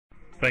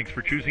Thanks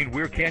for choosing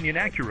Weir Canyon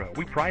Acura.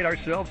 We pride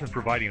ourselves in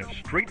providing a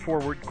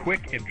straightforward,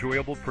 quick,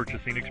 enjoyable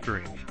purchasing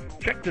experience.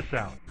 Check this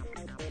out.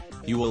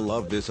 You will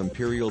love this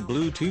Imperial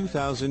Blue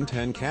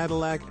 2010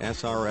 Cadillac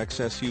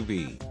SRX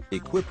SUV,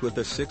 equipped with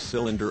a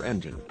 6-cylinder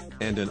engine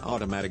and an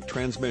automatic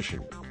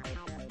transmission.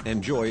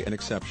 Enjoy an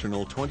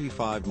exceptional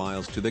 25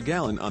 miles to the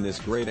gallon on this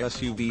great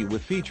SUV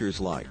with features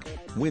like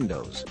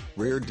windows,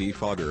 rear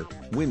defogger,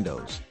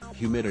 windows,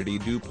 humidity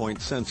dew point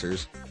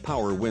sensors,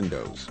 power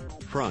windows,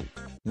 front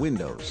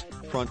windows,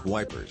 front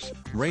wipers,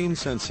 rain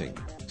sensing,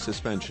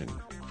 suspension,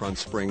 front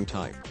spring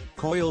type,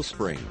 coil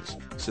springs,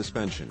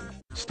 suspension,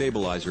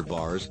 stabilizer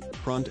bars,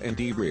 front and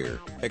rear,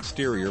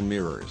 exterior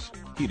mirrors,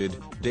 heated,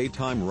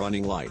 daytime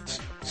running lights,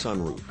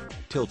 sunroof,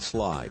 tilt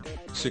slide,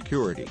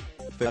 security,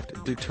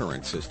 theft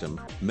deterrent system,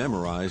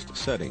 memorized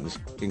settings,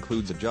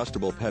 includes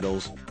adjustable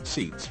pedals,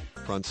 seats,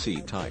 front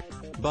seat type,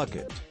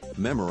 bucket,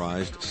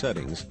 memorized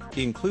settings,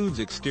 includes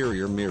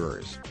exterior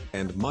mirrors,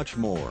 and much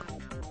more.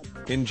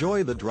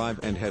 Enjoy the drive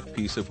and have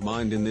peace of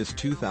mind in this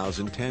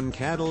 2010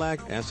 Cadillac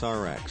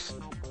SRX.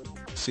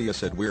 See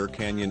us at Weir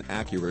Canyon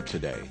Acura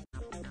today.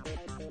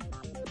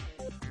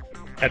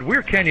 At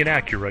Weir Canyon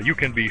Acura, you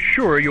can be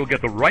sure you'll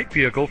get the right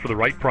vehicle for the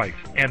right price,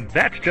 and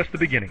that's just the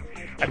beginning.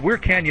 At Weir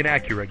Canyon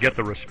Acura, get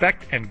the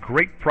respect and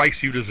great price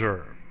you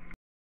deserve.